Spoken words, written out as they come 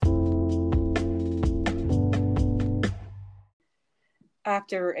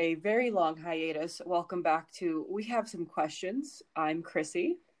After a very long hiatus, welcome back to We Have Some Questions. I'm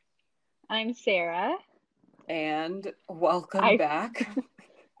Chrissy, I'm Sarah. and welcome I back.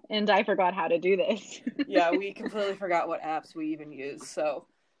 and I forgot how to do this. Yeah, we completely forgot what apps we even use, so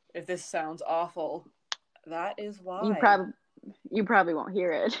if this sounds awful, that is You why. probably you probably won't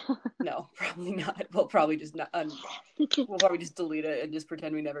hear it. No, probably not. We'll probably just not. We'll probably just delete it and just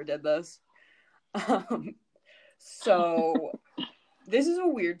pretend we never did this. Um, so this is a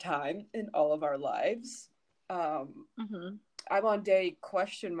weird time in all of our lives. hmm I'm on day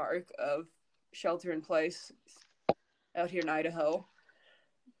question mark of shelter in place out here in Idaho.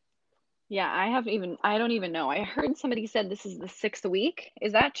 Yeah, I don't even know. I heard somebody said this is the sixth week.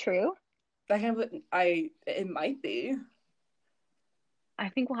 Is that true? It might be. I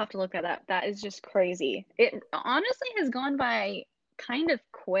think we'll have to look at that. That is just crazy. It honestly has gone by kind of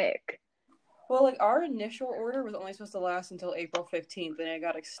quick. Well, like our initial order was only supposed to last until April 15th and it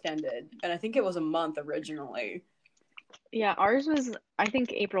got extended. And I think it was a month originally. Yeah, ours was I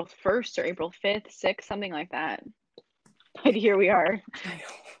think April 1st or April 5th, 6th, something like that. But here we are.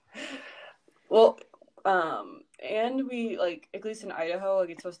 Well, and we like at least in Idaho, like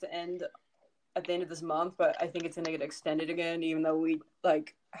it's supposed to end at the end of this month, but I think it's gonna get extended again, even though we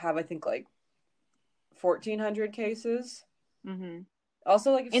like have I think like 1,400 cases. hmm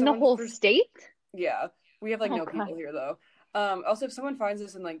Also, like if In the someone whole first, state? yeah, we have like Oh no God. people here though. Also, if someone finds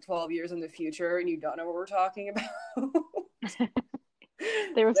us in like 12 years in the future and you don't know what we're talking about,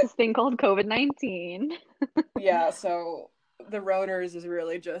 There was this thing called COVID-19. yeah. So the Roners is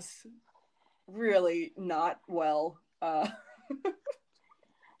really just really not well.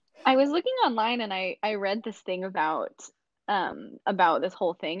 I was looking online and I read this thing about this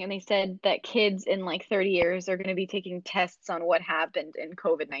whole thing, and they said that kids in like 30 years are going to be taking tests on what happened in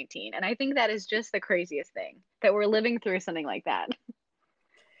COVID-19. And I think that is just the craziest thing that we're living through something like that.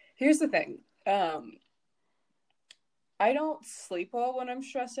 Here's the thing. I don't sleep well when I'm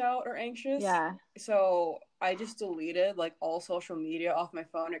stressed out or anxious, Yeah. so I just deleted like all social media off my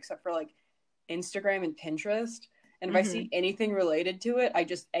phone except for like Instagram and Pinterest. And if I see hmm anything related to it, I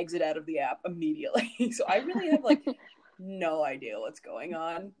just exit out of the app immediately. So I really have like no idea what's going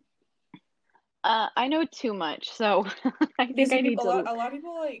on. I know too much, so I Yeah, think see, I people need to. a lot of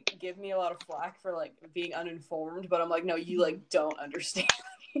people like give me a lot of flack for like being uninformed, but I'm like, no, you Mhm. like don't understand.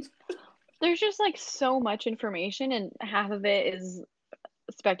 There's just like so much information, and half of it is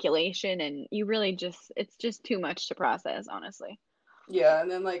speculation, and you really just, it's just too much to process, honestly. Yeah, and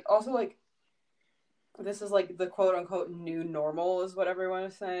then like also like this is like the quote unquote new normal is what everyone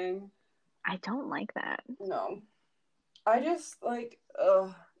is saying. I don't like that. No. I just like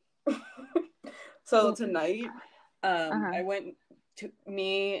so tonight, Uh-huh. I went to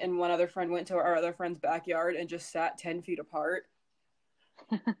me and one other friend went to our other friend's backyard and just sat 10 feet apart.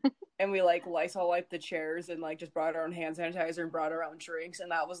 And we like Lysol wiped the chairs and like just brought our own hand sanitizer and brought our own drinks.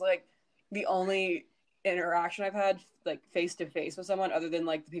 And that was like the only interaction I've had like face to face with someone other than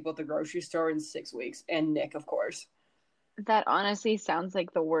like the people at the grocery store in 6 weeks and Nick, of course. That honestly sounds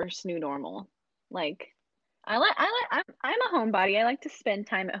like the worst new normal. Like, I'm a homebody. I like to spend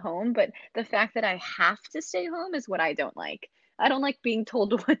time at home, but the fact that I have to stay home is what I don't like. I don't like being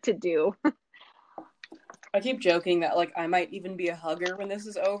told what to do. I keep joking that like I might even be a hugger when this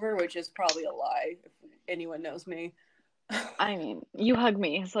is over, which is probably a lie if anyone knows me. I mean, you hug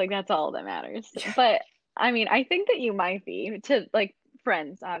me, so like that's all that matters. But I mean, I think that you might be to like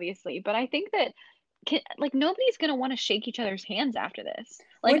friends, obviously, but I think that like nobody's gonna want to shake each other's hands after this.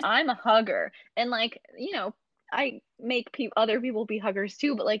 Like Which I'm a hugger, and like I make other people be huggers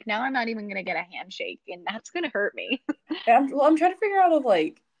too. But like now I'm not even gonna get a handshake, and that's gonna hurt me. I'm trying to figure out of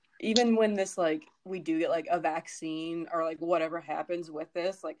like even when this like we do get like a vaccine or like whatever happens with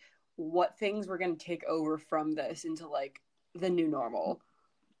this, like what things we're gonna take over from this into like the new normal.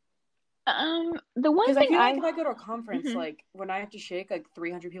 The one Because I thing feel like I if I go to a conference, Mhm. like when I have to shake like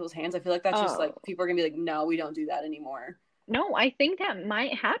 300 people's hands, I feel like that's just Oh like people are gonna be like, no, we don't do that anymore. no, I think that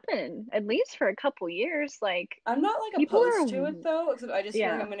might happen at least for a couple years. Like I'm not like people opposed to it are, though, except I just feel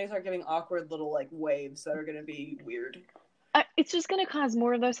like yeah. I'm gonna start getting awkward little like waves that are gonna be weird. It's just gonna cause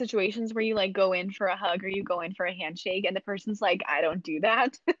more of those situations where you like go in for a hug or you go in for a handshake, and the person's like, I don't do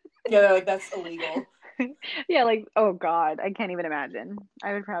that. Yeah, they're like that's illegal. Yeah, like, oh God, I can't even imagine.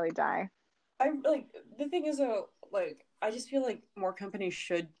 I would probably die. I like the thing is though, like I just feel like more companies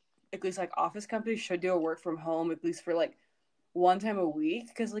should, at least like office companies should do a work from home at least for like one time a week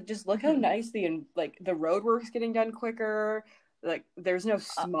because like just look how Mhm. nice the like the road work's getting done quicker. Like there's no Uh,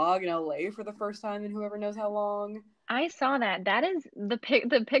 smog in LA for the first time in whoever knows how long. I saw that. That is the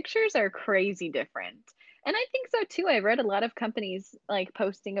pictures are crazy different. And I think so too. I read a lot of companies like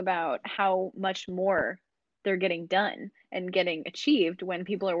posting about how much more they're getting done and getting achieved when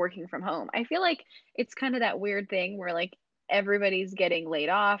people are working from home. I feel like it's kind of that weird thing where like everybody's getting laid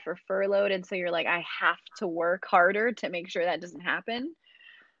off or furloughed, and so you're like, I have to work harder to make sure that doesn't happen.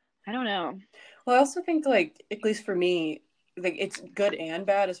 I don't know. Well, I also think like at least for me, like it's good and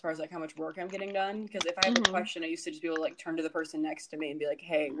bad as far as like how much work I'm getting done. Because if I have a Mhm. question, I used to just be able to like turn to the person next to me and be like,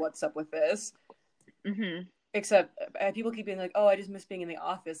 "Hey, what's up with this?" Mhm. Except people keep being like, "Oh, I just miss being in the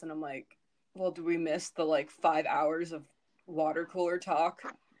office," and I'm like, "Well, do we miss the like 5 hours of water cooler talk,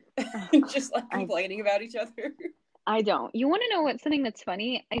 just like I complaining about each other?" I don't. You want to know what's something that's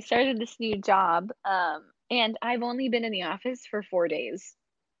funny? I started this new job, and I've only been in the office for 4 days.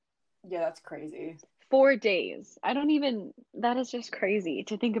 Yeah, that's crazy. 4 days. I don't even, that is just crazy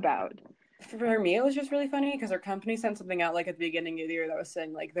to think about. For me, it was just really funny because our company sent something out like at the beginning of the year that was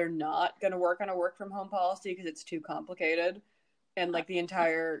saying like they're not going to work on a work from home policy because it's too complicated, and like the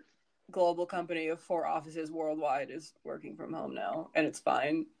entire global company of 4 offices worldwide is working from home now, and it's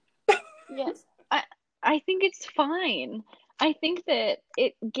fine. Yeah. I I think it's fine. I think that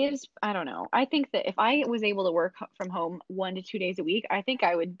it gives, I don't know. I think that if I was able to work from home 1 to 2 days a week, I think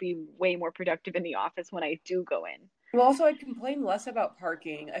I would be way more productive in the office when I do go in. Well, also, I'd complain less about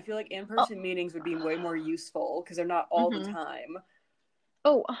parking. I feel like in Oh, person meetings would be way more useful because they're not all the mhm. time.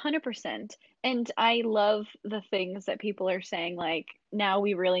 Oh, 100%. And I love the things that people are saying, like, now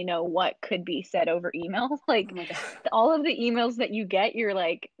we really know what could be said over email. Oh Like, my God. all of the emails that you get, you're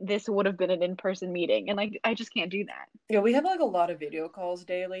like, this would have been an in-person meeting. And like, I just can't do that. Yeah, we have like a lot of video calls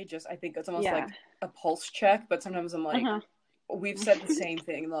daily. Just I think it's almost Yeah. like a pulse check, but sometimes I'm like, Uh-huh. we've said the same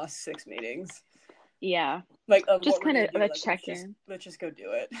thing in the last 6 meetings, Yeah. like of what Just we're kind gonna of do. a Like check-in. let's just go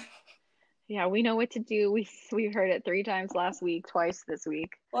do it. Yeah, we know what to do. We heard it 3 times last week, twice this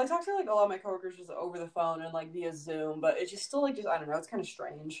week. Well, I talk to like a lot of my coworkers just over the phone and like via Zoom, but it's just still like just I don't know. It's kind of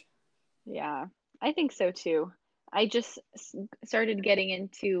strange. Yeah, I think so too. I just started getting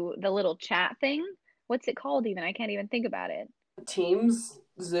into the little chat thing. What's it called even? I can't even think about it. Teams,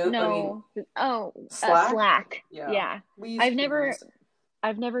 Zoom. I mean, No. Oh, Slack. Slack. Yeah, Yeah. we use I've never Teams.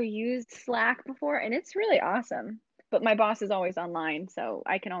 I've never used Slack before, and it's really awesome. But my boss is always online, so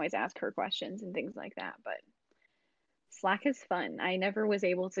I can always ask her questions and things like that. But Slack is fun. I never was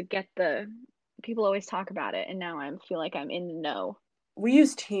able to get the people always talk about it, and now I feel like I'm in the know. We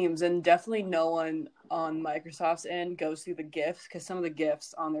use Teams, and definitely no one on Microsoft's end goes through the GIFs because some of the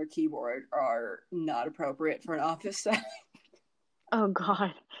GIFs on their keyboard are not appropriate for an office setting. Oh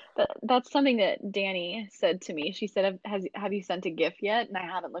God, that's something that Danny said to me. She said, have you sent a GIF yet?" And I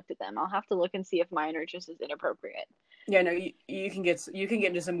haven't looked at them. I'll have to look and see if mine are just as inappropriate. Yeah, no, you can get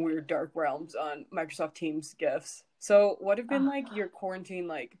into some weird dark realms on Microsoft Teams GIFs. So, what have been Oh, like your quarantine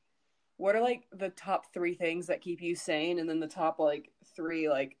like? What are like the top three things that keep you sane, and then the top like three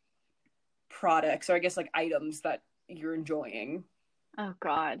like products or I guess like items that you're enjoying? oh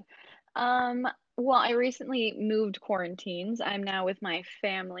God. Um, well, I recently moved quarantines. I'm now with my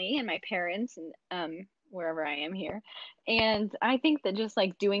family and my parents and wherever I am here. And I think that just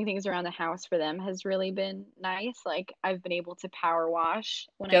like doing things around the house for them has really been nice. Like I've been able to power wash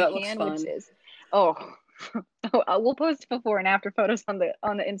when Yeah, I that looks can, which fun. is oh we'll post before and after photos on the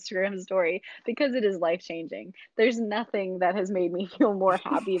Instagram story because it is life changing. There's nothing that has made me feel more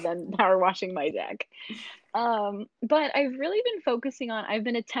happy than power washing my deck. But I've really been focusing on, I've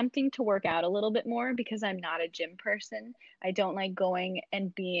been attempting to work out a little bit more because I'm not a gym person. I don't like going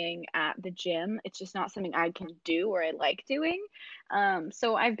and being at the gym. It's just not something I can do or I like doing.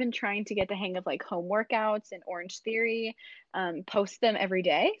 So I've been trying to get the hang of like home workouts and Orange Theory, post them every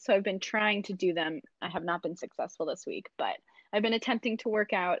day. So I've been trying to do them. I have not been successful this week, but I've been attempting to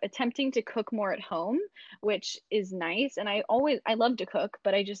work out, attempting to cook more at home, which is nice. And I love to cook,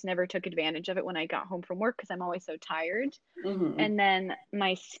 but I just never took advantage of it when I got home from work because I'm always so tired. Mm-hmm. And then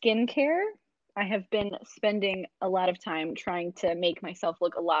my skincare, I have been spending a lot of time trying to make myself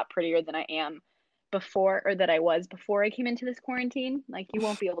look a lot prettier than I am before, or that I was before I came into this quarantine. Like, you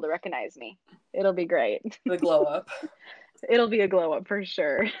won't be able to recognize me. It'll be great. The glow up. It'll be a glow up for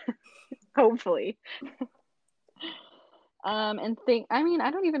sure. Hopefully. And think, I mean,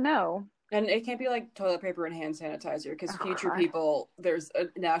 I don't even know. And it can't be like toilet paper and hand sanitizer because Oh, future God. people, there's a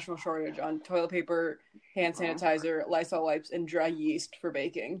national shortage on toilet paper, hand Oh, sanitizer, Lysol wipes, and dry yeast for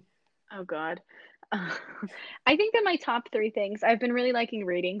baking. oh God. I think that my top three things, I've been really liking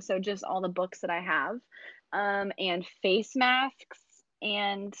reading, so just all the books that I have, and face masks,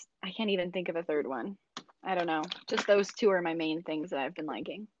 and I can't even think of a third one. I don't know. Just those two are my main things that I've been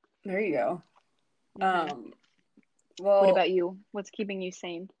liking. There you go. Hmm. Um, What well, about you? What's keeping you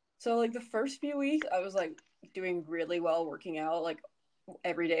sane? So like the first few weeks, I was like doing really well working out like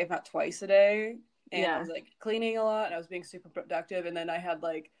every day, if not twice a day, and I Yeah. was like cleaning a lot, and I was being super productive. And then I had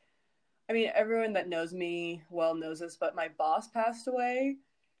like, I mean, everyone that knows me well knows this, but my boss passed away,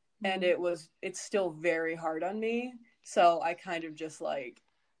 and Mm. it's still very hard on me. So I kind of just like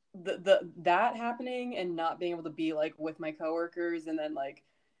the that happening and not being able to be like with my coworkers, and then like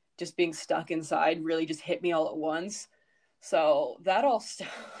just being stuck inside really just hit me all at once. So that all stuff.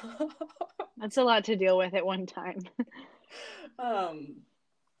 That's a lot to deal with at one time. um,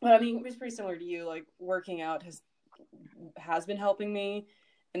 but I mean, it's pretty similar to you. Like working out has been helping me,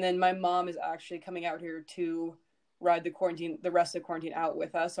 and then my mom is actually coming out here to ride the rest of the quarantine out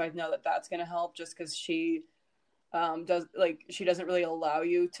with us. So I know that that's going to help, just because she does like she doesn't really allow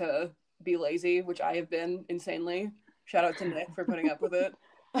you to be lazy, which I have been insanely. Shout out to Nick for putting up with it.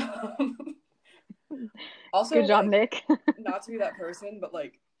 Also, Good job, like, Nick. not to be that person, but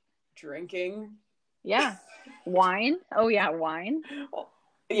like drinking. Yeah. Wine. Oh yeah, wine.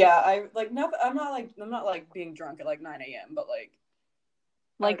 Yeah, I like not. I'm not like being drunk at like 9 a.m. But like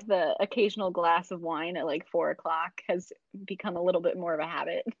I Like the occasional glass of wine at like 4 o'clock has become a little bit more of a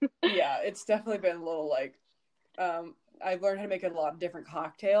habit. yeah, it's definitely been a little like I've learned how to make a lot of different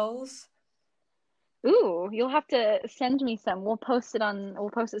cocktails. Ooh, you'll have to send me some. We'll post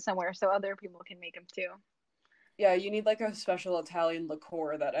it somewhere so other people can make them too. Yeah, you need like a special Italian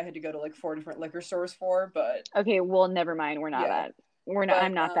liqueur that I had to go to like 4 different liquor stores for, but Okay, well, never mind. yeah. I'm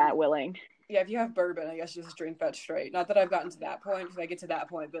But not that willing. yeah, if you have bourbon, I guess just drink that straight. Not that I've gotten to that point, because I get to that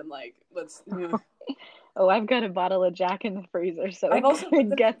point, then like let's. Oh, I've got a bottle of Jack in the freezer, so I've it also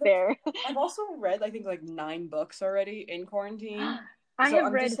could get there. I've also read I think like 9 books already in quarantine, I so have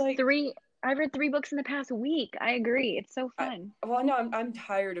I'm read just like three I've read 3 books in the past week. I agree. It's so I fun. well no I'm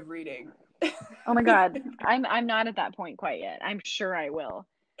tired of reading. Oh my God. I'm not at that point quite yet. I'm sure I will.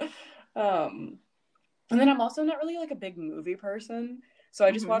 um, and then I'm also not really like a big movie person, so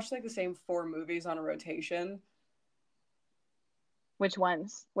I just Hmm. watched like the same 4 movies on a rotation. Which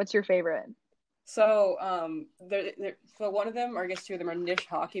ones? What's your favorite? So, so one of them, or I guess two of them, are niche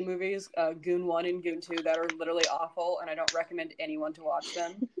hockey movies, Goon One and Goon Two, that are literally awful, and I don't recommend anyone to watch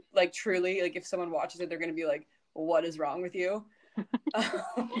them. Like truly, like if someone watches it, they're gonna be like, "What is wrong with you?"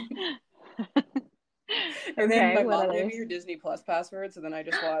 And then Okay, my what mom gave others? me her Disney Plus password, so then I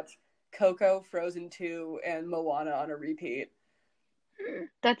just watch Coco, Frozen Two, and Moana on a repeat.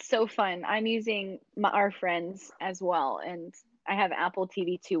 That's so fun. I'm using our friends as well, and I have Apple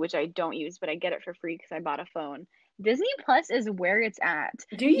TV too, which I don't use, but I get it for free because I bought a phone. Disney Plus is where it's at.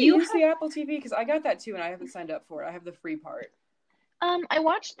 Do you You use have the Apple TV? Because I got that too, and I haven't signed up for it. I have the free part. I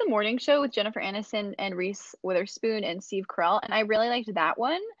watched the morning show with Jennifer Aniston and Reese Witherspoon and Steve Carell, and I really liked that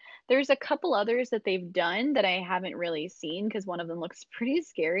one. There's a couple others that they've done that I haven't really seen because one of them looks pretty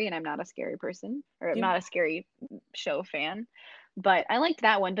scary, and I'm not a scary person, or I'm Do not a scary show fan. But I liked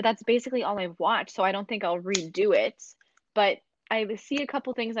that one, but that's basically all I've watched, so I don't think I'll redo it. But I see a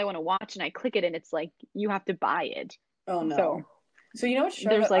couple things I want to watch, and I click it, and it's like you have to buy it. Oh So no. So you know what show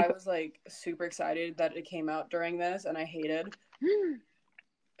there's that I like was like super excited that it came out during this and I hated?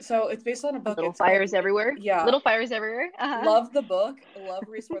 So it's based on a book. little It's called fires everywhere. yeah. Little fires everywhere. Uh-huh. Love the book. Love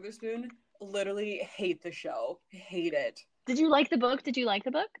Reese Witherspoon. Literally hate the show. Hate it. Did you like the book? Did you like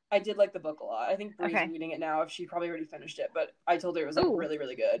the book? I did like the book a lot. I think Bree's Okay. reading it now. If she probably already finished it, but I told her it was like Oh, really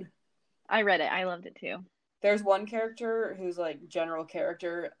really good. I read it. I loved it too. There's one character who's like general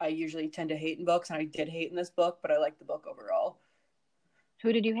character I usually tend to hate in books, and I did hate in this book, but I like the book overall.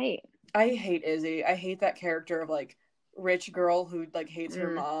 Who did you hate? I hate Izzy. I hate that character of like rich girl who like hates her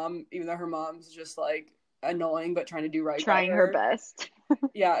Mm, mom, even though her mom's just like annoying but trying to do right by trying her her. best.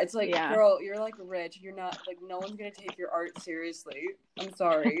 Yeah, it's like, Yeah. girl, you're like rich. You're not like no one's gonna take your art seriously. I'm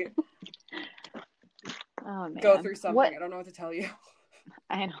sorry. Oh Go man. through something. What? I don't know what to tell you.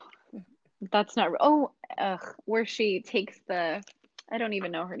 I know. That's not. Oh, ugh. Where she takes the. I don't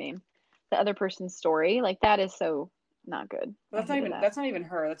even know her name. The other person's story. Like that is so not good. I hated that. That's not even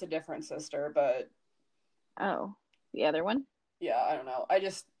her. That's a different sister. But Oh, the other one. yeah, I don't know. I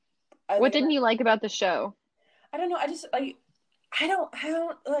What like didn't you like about the show? I don't know. I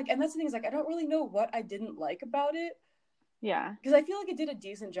don't like, and that's the thing is like I don't really know what I didn't like about it, Yeah. because I feel like it did a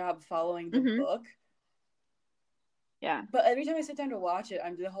decent job following the Mm-hmm. book. Yeah. But every time I sit down to watch it,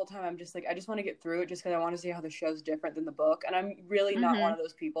 the whole time I'm just like, I just want to get through it just because I want to see how the show's different than the book. And I'm really not one Mm-hmm. of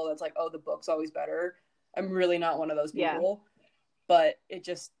those people that's like, oh, the book's always better. I'm really not one of those Yeah. people. But it's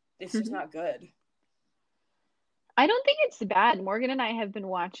just not good. I don't think it's bad. Morgan and I have been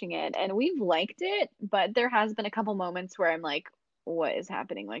watching it and we've liked it, but there has been a couple moments where I'm like, what is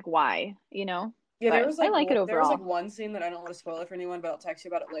happening? Like, why? You know? Yeah, but I like it there was like overall. one scene that I don't want to spoil it for anyone, but I'll text you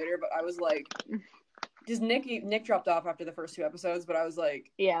about it later. But I was like, just Nick dropped off after the first two episodes, but I was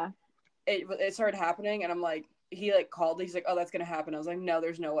like, Yeah. it started happening, and I'm like, he like called, he's like, oh, that's gonna happen. I was like, no,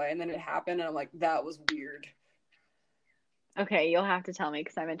 there's no way, and then it happened, and I'm like, that was weird. Okay, you'll have to tell me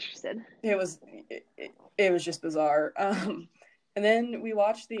because I'm interested. It was it was just bizarre. And then we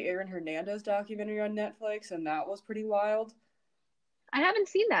watched the Aaron Hernandez documentary on Netflix, and that was pretty wild. I haven't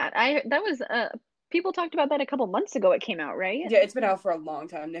seen that. I that was people talked about that a couple months ago. It came out, right? Yeah, it's been out for a long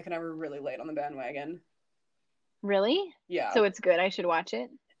time. Nick and I were really late on the bandwagon. Really? Yeah. So it's good. I should watch it.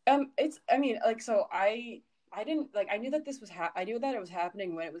 It's I mean, like, so I didn't like I knew that I knew that it was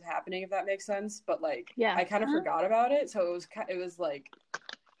happening when it was happening, if that makes sense, but like Yeah. I kind of forgot about it, so it was like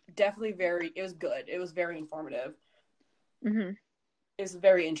definitely very it was good. It was very informative. Mm-hmm. It was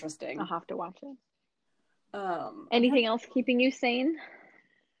very I'll interesting. have to watch it. I'm trying, Anything else keeping you sane?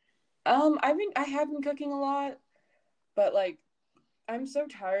 I have been cooking a lot, but like I'm so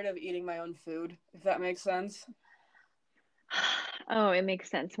tired of eating my own food, if that makes sense. Oh, it makes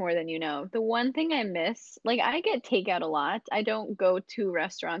sense more than you know. The one thing I miss, like I get takeout a lot. I don't go to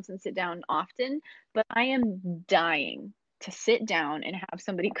restaurants and sit down often, but I am dying to sit down and have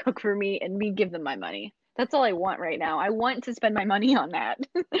somebody cook for me and me give them my money. That's all I want right now. I want to spend my money on that.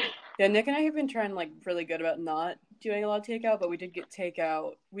 Yeah, Nick and I have been trying like really good about not doing a lot of takeout, but we did get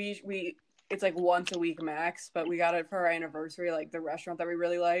takeout. We it's like once a week max, but we got it for our anniversary, like the restaurant that we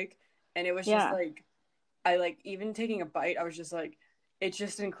really like, and it was just Yeah, like I like even taking a bite, I was just like, it's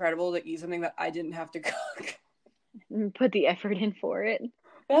just incredible to eat something that I didn't have to cook. and put the effort in for it.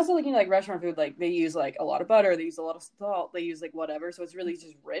 But also like like restaurant food, like they use like a lot of butter, they use a lot of salt, they use like whatever, so it's really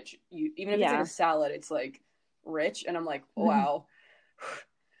just rich. You even if it's like a Yeah. salad, it's like rich, and I'm like, wow,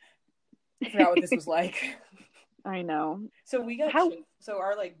 I forgot what this was like. I know. So How? so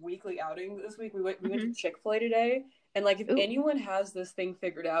our like weekly outing this week, we went to Mhm. Chick-fil-A today, and like if Ooh, anyone has this thing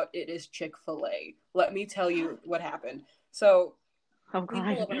figured out, it is Chick-fil-A. Let me tell you what happened. So oh we pull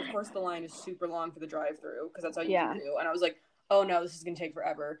God. up, and of course the line is super long for the drive-through because that's all you can Yeah. do. And I was like, oh no, this is gonna take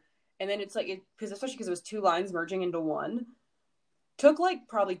forever. And then it's like because especially because it was two lines merging into one, took like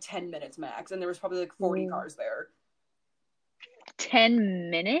probably 10 minutes max, and there was probably like 40 Ooh. cars there. 10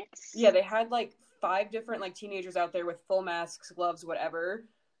 minutes? Yeah, they had like five different like teenagers out there with full masks, gloves, whatever,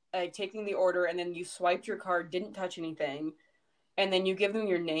 like taking the order, and then you swiped your card, didn't touch anything, and then you give them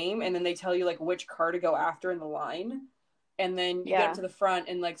your name, and then they tell you like which car to go after in the line. And then you get up Yeah. to the front,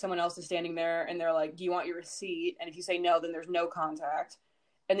 and like someone else is standing there, and they're like, "Do you want your receipt?" And if you say no, then there's no contact.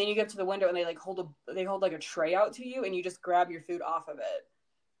 And then you get up to the window, and they hold like a tray out to you, and you just grab your food off of it.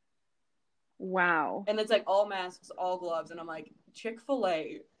 Wow. And it's like all masks, all gloves, and I'm like,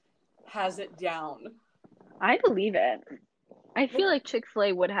 Chick-fil-A has it down. I believe it. I feel like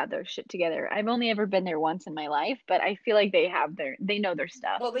Chick-fil-A would have their shit together. I've only ever been there once in my life, but I feel like they know their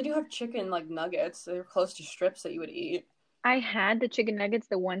stuff. Well, they do have chicken like nuggets. They're close to strips that you would eat. I had the chicken nuggets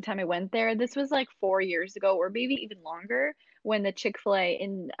the one time I went there. This was like 4 years ago, or maybe even longer, when the Chick-fil-A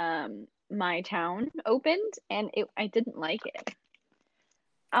in my town opened, and I didn't like it.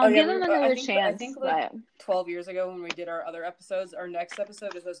 Oh I'll yeah, give them I another think chance, like but 12 years ago when we did our other episodes, our next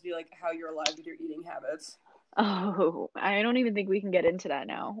episode is supposed to be like how you're alive with your eating habits. oh, I don't even think we can get into that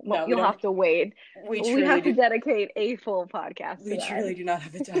now. Well, No, we you'll don't. have to wait. We We truly have to do. dedicate a full podcast to We truly do not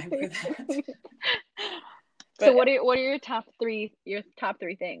have the time for that. that. So But what are your top three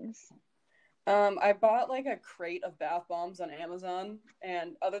things? I bought like a crate of bath bombs on Amazon,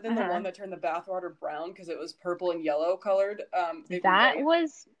 and other than the Uh-huh. one that turned the bathwater brown because it was purple and yellow colored, they've been That great.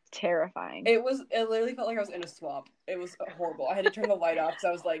 was terrifying. It literally felt like I was in a swamp. It was horrible. I had to turn the light off because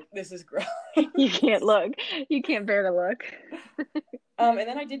I was like, this is gross. You can't look. You can't bear to look. And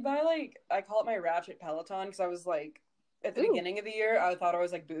then I did buy like I call it my Ratchet Peloton because I was like at the Ooh. beginning of the year I thought I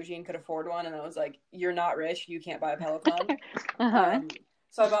was like bougie and could afford one, and I was like, you're not rich, you can't buy a Peloton. Uh-huh.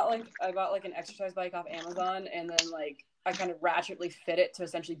 So I bought like an exercise bike off Amazon, and then like I kind of ratchetly fit it to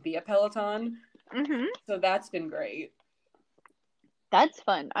essentially be a Peloton. Mm-hmm. So that's been great. That's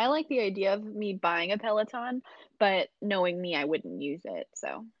fun. I like the idea of me buying a Peloton, but knowing me, I wouldn't use it.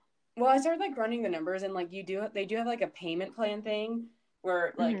 So, Well, I started like running the numbers, and like they do have like a payment plan thing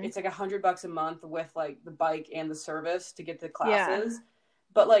where like hmm it's like $100 a month with like the bike and the service to get the yeah. classes.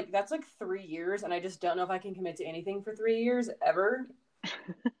 But like that's like 3 years, and I just don't know if I can commit to anything for 3 years ever.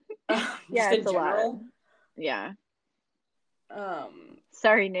 Just Yeah, in it's a lot. general. Yeah. Um,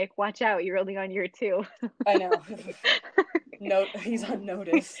 Sorry, Nick. Watch out. You're only on year two. I know. No, he's on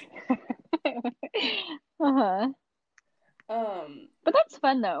notice. Uh-huh. Um, But that's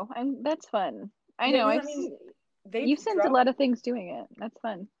fun though. That's fun. I yeah, know. because I mean, they You've sent a dropped. lot of things doing it. That's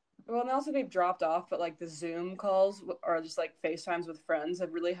fun. Well, and also they've dropped off, but like the Zoom calls or just like FaceTimes with friends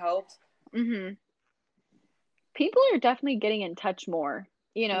have really helped. Hmm. People are definitely getting in touch more,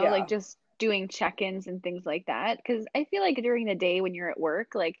 like Yeah. just doing check-ins and things like that. Because I feel like during the day when you're at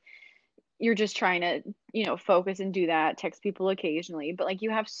work, like you're just trying to, focus and do that, text people occasionally, but like you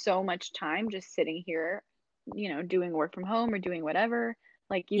have so much time just sitting here, doing work from home or doing whatever.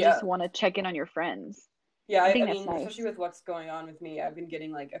 Like you just Yeah. want to check in on your friends. Yeah, I I think that's mean, especially nice. with what's going on with me, I've been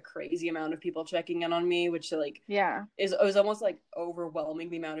getting like a crazy amount of people checking in on me, which like Yeah. is it was almost like overwhelming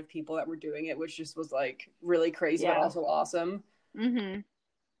the amount of people that were doing it, which just was like really crazy but Yeah. also awesome. Hmm.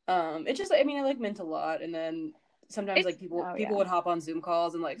 It just I mean it like meant a lot, and then sometimes It's, like people oh people yeah. would hop on Zoom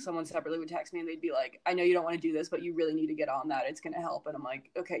calls and like someone separately would text me and they'd be like, I know you don't want to do this, but you really need to get on that. It's gonna help, and I'm like,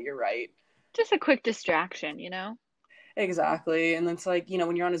 okay, you're right. Just a quick distraction. Exactly. And it's like,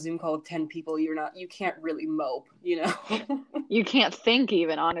 when you're on a Zoom call with 10 people, you can't really mope. You can't think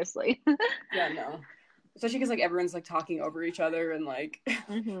even, honestly. Yeah, no. Especially because like everyone's like talking over each other and like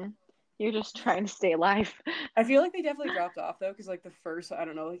Hmm. You're just trying to stay alive. I feel like they definitely dropped off though because like the first I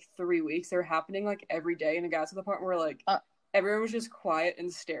don't know like 3 weeks they were happening like every day and it got to the point where like Uh, everyone was just quiet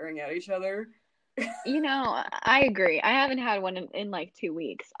and staring at each other. I agree. I haven't had one in like 2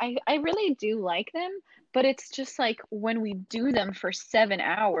 weeks. I really do like them, but it's just like when we do them for 7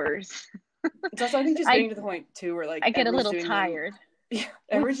 hours, It's also I think just I getting to the point too where like I get a everyone's little doing them. tired Yeah, with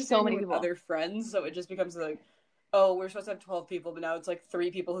everyone's just so doing them many with people. other friends, so it just becomes like, oh, we're supposed to have 12 people, but now it's like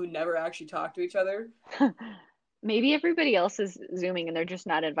 3 people who never actually talk to each other. Maybe everybody else is zooming and they're just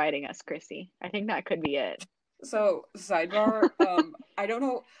not inviting us, Chrissy. I think that could be it. So sidebar, I don't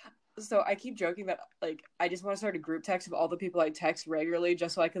know. So I keep joking that like I just want to start a group text of all the people I text regularly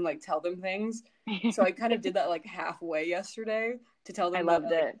just so I can like tell them things. So I kind of did that like halfway yesterday to tell I them that loved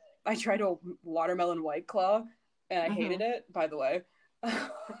like it. I tried a watermelon white claw and I hated Hmm. it, by the way. I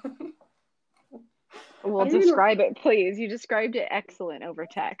Well, don't even describe it, please. You described it excellent over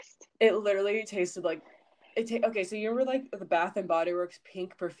text. it literally tasted like okay, so you remember like the Bath and Body Works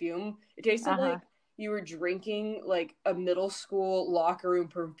pink perfume? It tasted Uh-huh. like you were drinking like a middle school locker room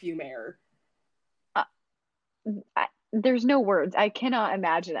perfume air. Uh, there's no words. I cannot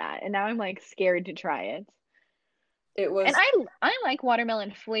imagine that. And now I'm like scared to try it. It And was I like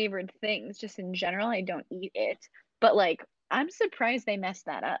watermelon flavored things just in general. I don't eat it, but like I'm surprised they messed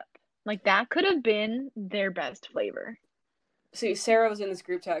that up. Like that could have been their best flavor. see Sarah was in this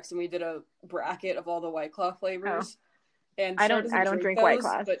group text and we did a bracket of all the White Claw Oh, flavors. And I Sarah don't I doesn't don't drink drink White those,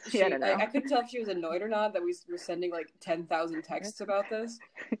 Claws. but Yeah, I don't I know. couldn't tell if she was annoyed or not that we were sending like 10,000 texts about this.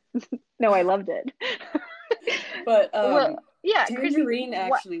 No, I loved it. But Well, yeah, Chrissy, Tangerine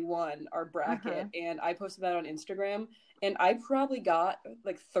what? actually won our Uh-huh. bracket, and I posted that on Instagram, and I probably got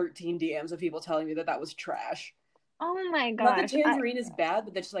like 13 DMs of people telling me that that was trash. Oh my Not that gosh. tangerine is bad,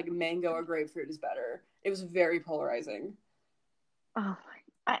 but that just like mango or grapefruit is better. It was very polarizing. Oh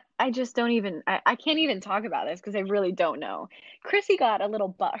I just don't even I can't even talk about this because I really don't know. Chrissy got a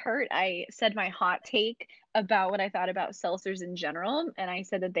little butthurt. I said my hot take about what I thought about seltzers in general, and I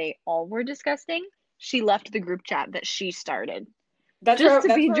said that they all were disgusting. She left the group chat that she started just to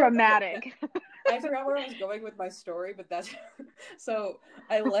That's be where okay. dramatic. I forgot where I was going with my story, but that's so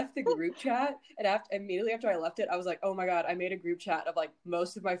I left the group chat and immediately after I left it, I was like, oh my god, I made a group chat of like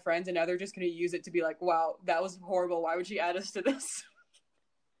most of my friends and now they're just gonna use it to be like, wow, that was horrible. Why would she add us to this?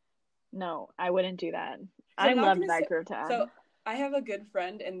 No, I wouldn't do that. Because I I'm not loved gonna that say group chat. so I have a good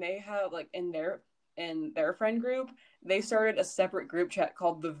friend and they have like in their friend group, they started a separate group chat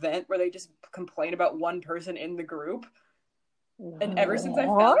called the vent where they just complain about one person in the group. And ever since I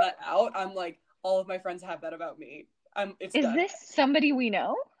What? found that out, I'm like, all of my friends have that about me. It's Is done. this somebody we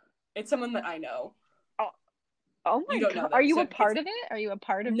know? It's someone that I know. Oh, oh You my don't know God. Are them. you a So it's part of it? Are you a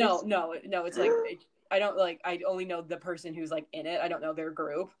part of no, this? no, no. It's like I don't like. I only know the person who's like in it. I don't know their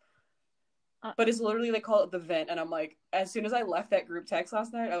group. Uh, But it's literally they call it the vent, and I'm like, as soon as I left that group text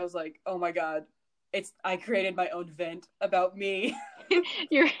last night, I was like, oh my god, it's I created my own vent about me.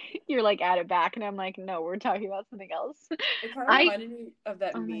 you're you're like at it back, and I'm like, no, we're talking about something else. It kind of I reminded me of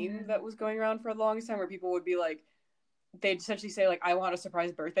that oh my meme God. that was going around for the longest time, where people would be like, they'd essentially say like, I want a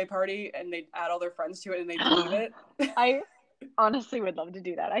surprise birthday party, and they'd add all their friends to it, and they'd delete it. I honestly would love to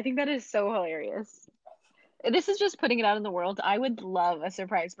do that. I think that is so hilarious. This is just putting it out in the world. I would love a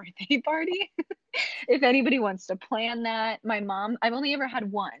surprise birthday party. If anybody wants to plan that, I've only ever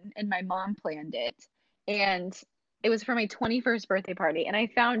had one, and my mom planned it. And it was for my 21st birthday party, and I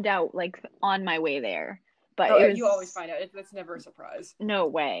found out like on my way there. But Oh, it you always was find out. That's never a surprise. no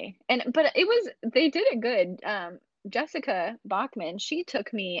way. But they did it good. Jessica Bachman, she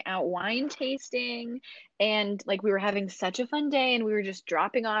took me out wine tasting, and like we were having such a fun day and we were just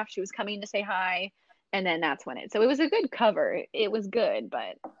dropping off. She was coming to say hi, and then that's when it. So it was a good cover. It was good,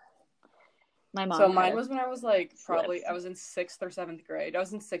 but my So mom kind mine of was when I was like slipped. probably I was in 6th or 7th grade. I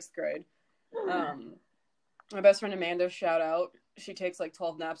was in 6th grade. Um, my best friend Amanda, shout out. She takes like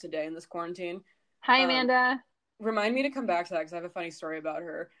 12 naps a day in this quarantine. Hi, Um, Amanda. remind me to come back to that because I have a funny story about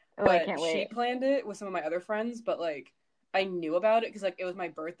her. Oh, I But can't she wait. planned it with some of my other friends, but like I knew about it because like it was my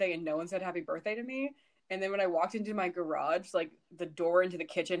birthday and no one said happy birthday to me. And then when I walked into my garage, like the door into the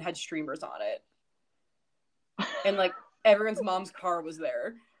kitchen had streamers on it, and like everyone's mom's car was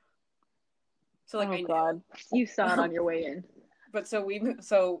there. So like Oh I knew. God, you saw it on your way in. But so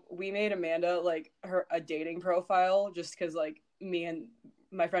we made Amanda like her a dating profile just because like me and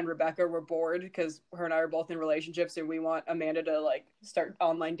my friend Rebecca were bored because her and I are both in relationships and we want Amanda to like start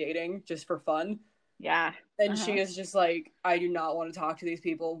online dating just for fun. Yeah. And she Uh-huh. is just like, I do not want to talk to these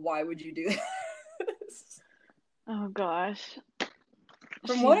people. Why would you do this? Oh gosh.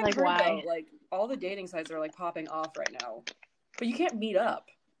 From what She's I've like, heard though, why? like all the dating sites are like popping off right now, but you can't meet up.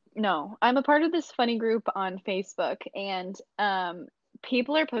 No, I'm a part of this funny group on Facebook, and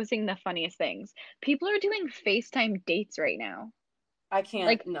people are posting the funniest things. People are doing FaceTime dates right now. I can't.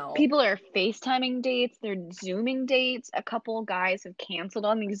 Like, No. people are FaceTiming dates, they're Zooming dates. A couple guys have canceled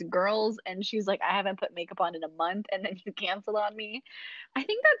on these girls, and she's like, I haven't put makeup on in a month, and then you canceled on me. I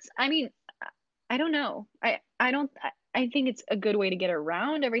think that's, I mean, I don't know. I don't I think it's a good way to get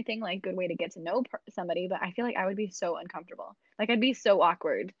around everything, like good way to get to know somebody, but I feel like I would be so uncomfortable. Like I'd be so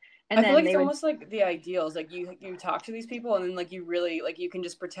awkward. And I feel then like they it's would almost like the ideal is like you talk to these people and then like you really like you can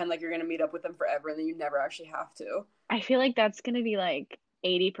just pretend like you're gonna meet up with them forever and then you never actually have to. I feel like that's going to be like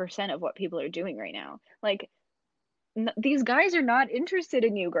 80% of what people are doing right now. Like these guys are not interested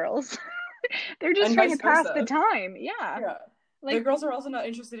in you girls. They're just And trying to vice pass the versa. time. Yeah. Yeah. The Like girls are also not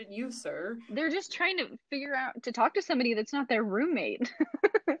interested in you, sir. they're just trying to figure out to talk to somebody that's not their roommate.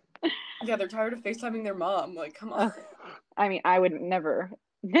 Yeah, they're tired of FaceTiming their mom. Like, come on. Ugh. I mean, I would never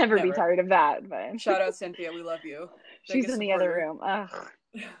be Never. tired of that, but Shout out Cynthia, we love you. she's Biggest in the other supporter. room. Ugh.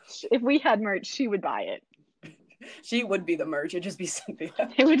 If we had merch, she would buy it. She would be the merch, it'd just be Cynthia.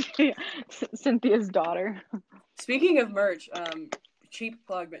 It would be Cynthia's daughter. Speaking of merch, cheap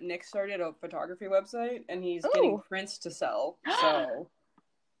plug, but Nick started a photography website and he's getting Oh, prints to sell. So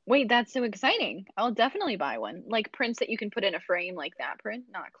wait, that's so exciting. I'll definitely buy one. Like prints that you can put in a frame like that print,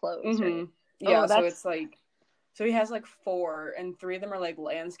 not clothes, right? yeah, Oh, so that's it's like so he has like four and three of them are like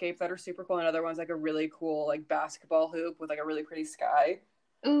landscape that are super cool and another one's like a really cool like basketball hoop with like a really pretty sky.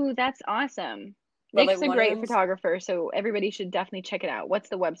 ooh, that's awesome. But like Nick's a one of great them's photographer, so everybody should definitely check it out. What's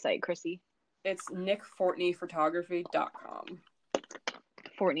the website, Chrissy? it's nickfortneyphotography.com.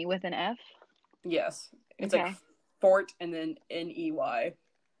 Fortney with an F? Yes. It's like Okay. Fort and then Ney.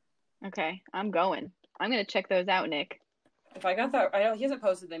 Okay. I'm going. I'm gonna check those out, Nick. If I got that, I don't, he hasn't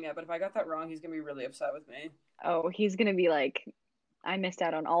posted them yet, but if I got that wrong, he's gonna be really upset with me. Oh, he's gonna be like, I missed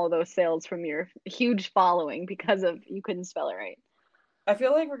out on all of those sales from your huge following because of you couldn't spell it right. I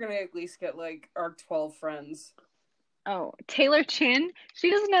feel like we're gonna at least get like our 12 friends. Oh, Taylor Chin, she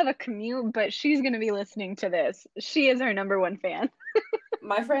doesn't have a commute, but she's gonna be listening to this. She is our number one fan.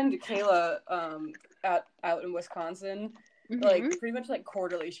 My friend Kayla, out in Wisconsin, like Hmm. pretty much like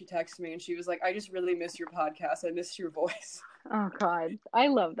quarterly, she texted me and she was like, "I just really miss your podcast. I miss your voice." Oh God, I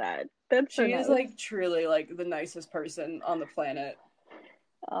love that. That's so She is nice. like truly like the nicest person on the planet.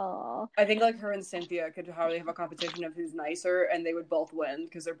 Oh, I think like her and Cynthia could probably have a competition of who's nicer, and they would both win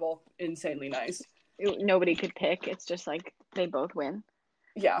because they're both insanely nice. nobody could pick. It's just like they both win.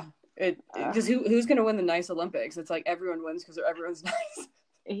 Yeah, it Uh, because who's gonna win the nice Olympics? It's like everyone wins because everyone's nice.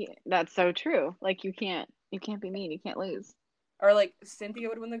 that's so true. Like you can't be mean. You can't lose. Or like Cynthia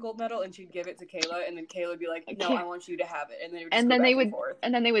would win the gold medal and she'd give it to Kayla, and then Kayla would be like, "No, I Okay. want you to have it," and they would just And go then they back and would, forth.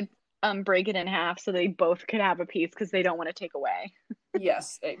 and then they would break it in half so they both could have a piece because they don't want to take away.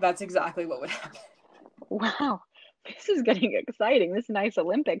 Yes, that's exactly what would happen. Wow, this is getting exciting. This nice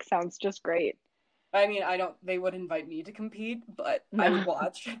Olympics sounds just great. I mean, I don't. They would invite me to compete, but I would No,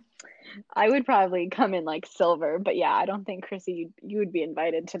 watch. I would probably come in like silver, but yeah, I don't think Chrissy, you would be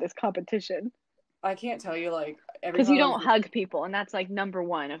invited to this competition I can't tell you like every because you time I don't was. hug people, and that's like number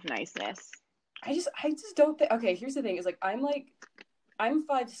one of niceness. I just don't think. Okay, here's the thing: is like I'm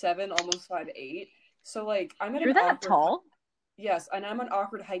 5'7", almost 5'8", so like I'm at You're an that awkward. tall? Yes, and I'm an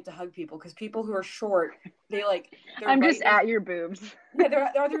awkward height to hug people because people who are short, they like they're I'm just right in. at your boobs. Yeah,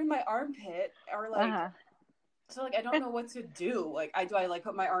 they're either in my armpit or like Uh-huh. so like I don't know what to do. Like do I like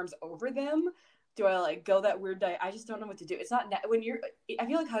put my arms over them Do I like go that weird diet? I just don't know what to do. It's not when you're. I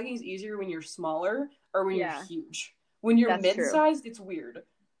feel like hugging is easier when you're smaller or when you're Yeah, huge. When you're that's true. mid-sized, it's weird.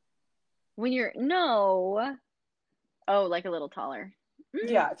 When you're no, oh, like a little taller. Mm,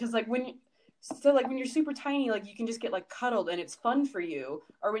 Yeah, because like when you're super tiny, like you can just get like cuddled and it's fun for you.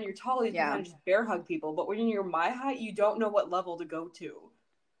 Or when you're tall, you can yeah. kind of just bear hug people. But when you're my height, you don't know what level to go to.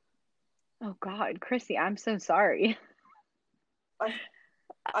 Oh God, Chrissy, I'm so sorry. Like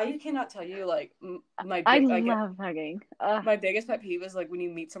I cannot tell you like my I big love hugging. my biggest pet peeve is like when you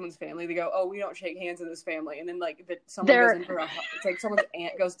meet someone's family, they go, "Oh, we don't shake hands in this family," and then like that someone goes There, in for it's like someone's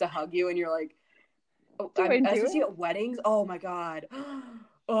aunt goes to hug you, and you're like, "Oh, do I do especially it? at weddings. Oh my god, I'm,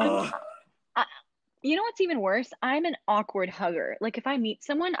 oh I, you know what's even worse? I'm an awkward hugger. Like if I meet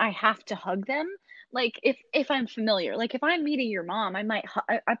someone, I have to hug them. Like if I'm familiar, like if I'm meeting your mom, I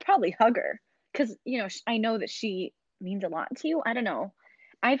probably hug her because I know that she means a lot to you. I don't know.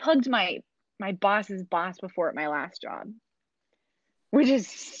 I've hugged my boss's boss before at my last job, which is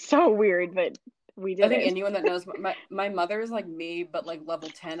so weird, but we I did think it. anyone that knows my mother is like me, but like level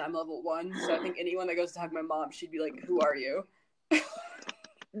 10, I'm level 1. So I think anyone that goes to hug my mom, she'd be like, "Who are you?"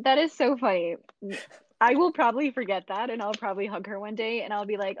 That is so funny. I will probably forget that and I'll probably hug her one day and I'll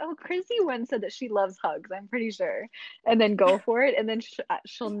be like, "Oh, Chrissy once said that she loves hugs. I'm pretty sure." And then go for it and then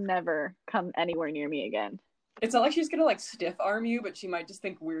she'll never come anywhere near me again. It's not like she's gonna like stiff arm you, but she might just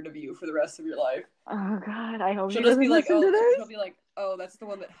think weird of you for the rest of your life. Oh God, I hope She'll she just be doesn't like, listen to "Oh," she'll this. be like, "Oh, that's the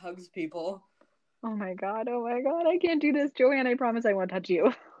one that hugs people." Oh my God, oh my God, I can't do this, Joanne. I promise I won't touch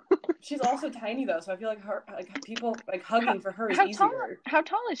you. She's also tiny though, so I feel like her like people like How hugging for her is how tall easier. how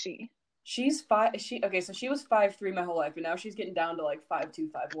tall is she? She's five. She okay, so she was 5'3" my whole life, and now she's getting down to like 5'2",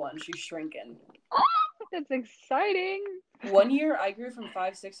 5'1". She's shrinking. Oh, that's exciting. 1 year, I grew from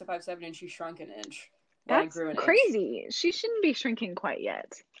 5'6" to 5'7", and she shrunk an inch while I That's grew an inch. crazy. She shouldn't be shrinking quite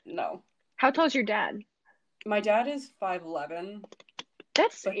yet. No, How tall is your dad? my dad is 5'11",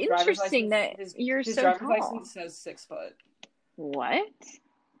 That's but interesting that you're his so driver's tall. license says 6 foot. What?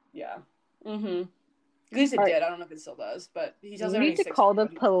 Yeah. Mm-hmm. At least it All right, did. I don't know if it still does, but he you doesn't have need any to 6 call foot,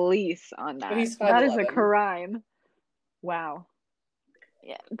 the police on but that. he's That is a 5'11". crime. Wow.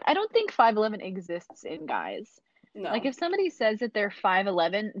 Yeah, I don't think 5'11" exists in guys. Like No. if somebody says that they're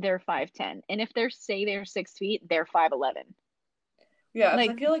 5'11", they're 5'10", and if they say they're 6 feet, they're 5'11". Yeah, because Like,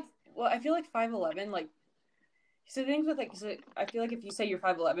 I feel like 5'11", like, so the things with like, so I feel like if you say you're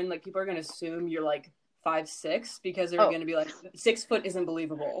 5'11", like people are gonna assume you're like 5'6", because they're oh, gonna be like 6 foot isn't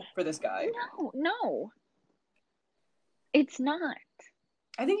believable for this guy. no, no, it's not.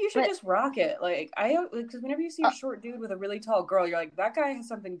 I think you should But just rock it. Like because whenever you see a uh, short dude with a really tall girl, you're like, that guy has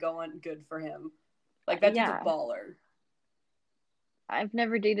something going good for him. Like that dude's a yeah, baller. I've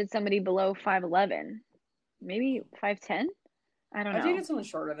never dated somebody below 5'11". Maybe 5'10". I don't I've dated know. someone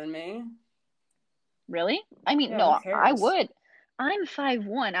shorter than me. Really? I mean, Yeah, who no, I cares? would. I'm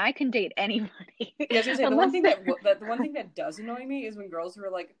 5'1". I can date anybody. Yeah, I was gonna say Unless they're the one thing that does annoy me is when girls who are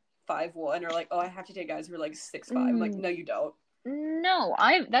like 5'1" are like, oh, I have to date guys who are like 6'5". I'm like, mm, no, you don't. no,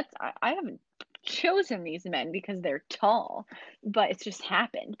 I haven't chosen these men because they're tall, but it's just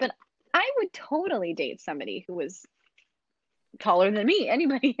happened. But I would totally date somebody who was taller than me.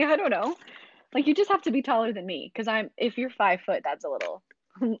 Anybody, I don't know. Like you just have to be taller than me because if you're 5 foot, that's a little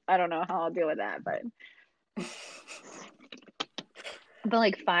I don't know how I'll deal with that, but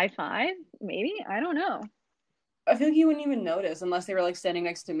like 5'5", maybe? I don't know. I feel like you wouldn't even notice unless they were like standing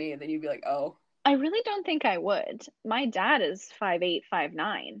next to me. Then you'd be like, oh, I really don't think I would. My dad is 5'8",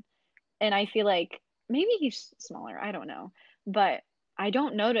 5'9", and I feel like maybe he's smaller, I don't know. But I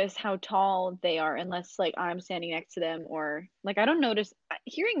don't notice how tall they are unless like I'm standing next to them or like I don't notice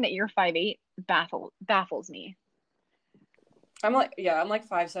hearing that you're 5'8" baffles me. I'm like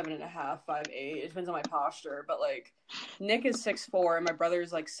 5'7.5", 5'8". It depends on my posture, but like Nick is 6'4" and my brother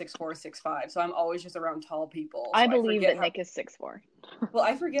is like 6'4", 6'5". So I'm always just around tall people. I So I believe forget that how Nick is 6'4". well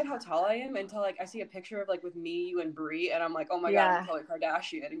I forget how tall I am until like I see a picture of like with me, you, and Bree, and I'm like, oh my god, I'm Yeah. Khloe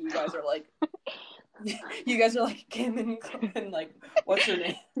Kardashian, and you guys are like, you guys are like Kim and like what's her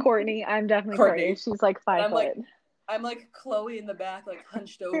name, Courtney, I'm definitely Courtney. Courtney, She's like and 5 foot. I'm like Khloe in the back, like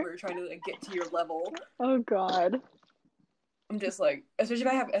hunched over, trying to like get to your level. Oh God. I'm just like,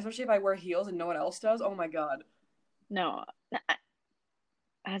 especially if I wear heels and no one else does. Oh my god. No.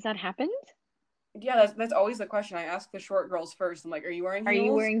 Has that happened? Yeah, that's always the question. I ask the short girls first. I'm like, "Are you wearing Are you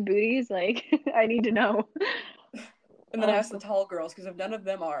heels?" wearing booties? Like, I need to know. And then I Oh, ask the tall girls because if none of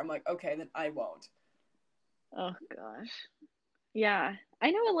them are, I'm like, "Okay, then I won't." oh gosh. Yeah.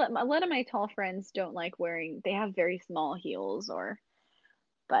 I know a lot of my tall friends don't like wearing, they have very small heels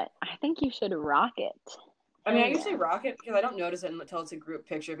but I think you should rock it. I mean, Hell I usually yeah. rock it because I don't notice it until it's a group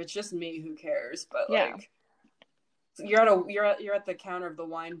picture. If it's just me, who cares? But Yeah. like, you're at the counter of the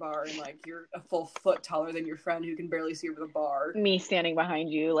wine bar, and like you're a full foot taller than your friend who can barely see over the bar. Me standing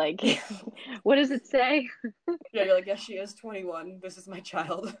behind you, like, what does it say? Yeah, you're like, yes, she is 21. This is my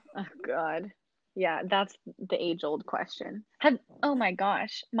child. Oh God. Yeah, that's the age-old question. Oh my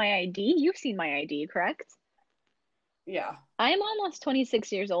gosh, my ID? You've seen my ID, correct? Yeah. I'm almost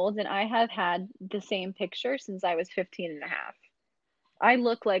 26 years old and I have had the same picture since I was 15 and a half. I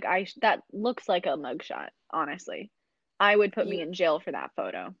look like that looks like a mugshot, honestly. I would put me You in jail for that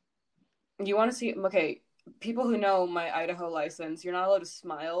photo. you want to see? Okay, people who know my Idaho license, you're not allowed to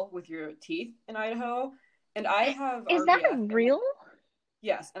smile with your teeth in Idaho, and I have Is that RBF, and like, real?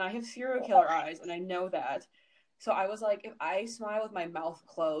 yes, and I have serial killer eyes, and I know that. So I was like, if I smile with my mouth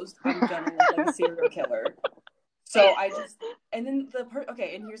closed, I'm gonna look like a serial killer. So I just, and then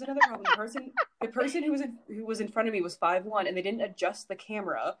okay, and here's another problem. The person who was in front of me was 5'1", and they didn't adjust the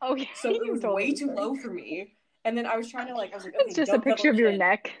camera, Okay, so it you're was way totally too fine. low for me. And then I was trying to like, I was like, It's okay, just a don't double picture of your chin,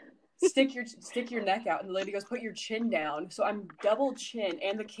 neck. stick your neck out, and the lady goes, put your chin down. So I'm double chin,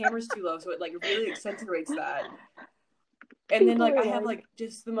 and the camera's too low, so it like really accentuates that. And then People like are I have like, like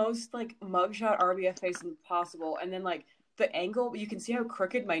just the most like mugshot RBF face possible, and then like the angle, you can see how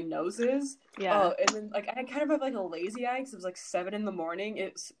crooked my nose is. yeah. Oh, and then like I kind of have like a lazy eye because it was like 7 in the morning.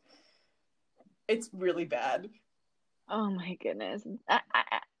 It's really bad. Oh my goodness.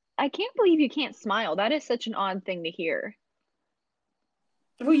 I can't believe you can't smile. That is such an odd thing to hear.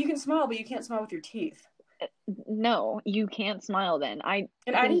 Well, you can smile, but you can't smile with your teeth. No, you can't smile then. And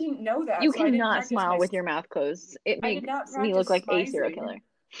I didn't know You that, so I didn't cannot practice smile with your mouth closed. It I did makes not me look practice like a serial smizing.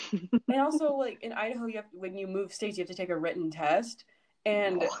 killer. And also, like in Idaho, when you move states, you have to take a written test.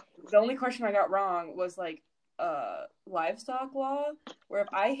 And the only question I got wrong was like livestock law, where if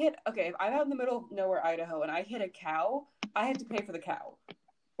I'm out in the middle of nowhere, Idaho, and I hit a cow, I have to pay for the cow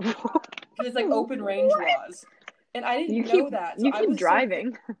because it's like open range What? laws. And I didn't know that, so You keep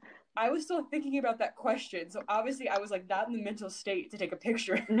driving. I was still thinking about that question. So obviously, I was like not in the mental state to take a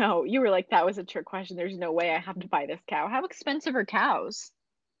picture. No, you were like, that was a trick question. There's no way I have to buy this cow. How expensive are cows?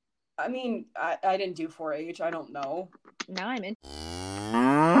 I mean, I didn't do 4-H. I don't know. Now I'm in.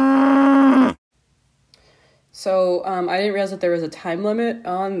 So I didn't realize that there was a time limit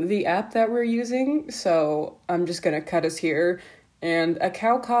on the app that we're using, so I'm just gonna cut us here. And a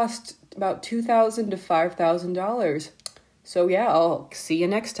cow costs about $2,000 to $5,000. So yeah, I'll see you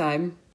next time.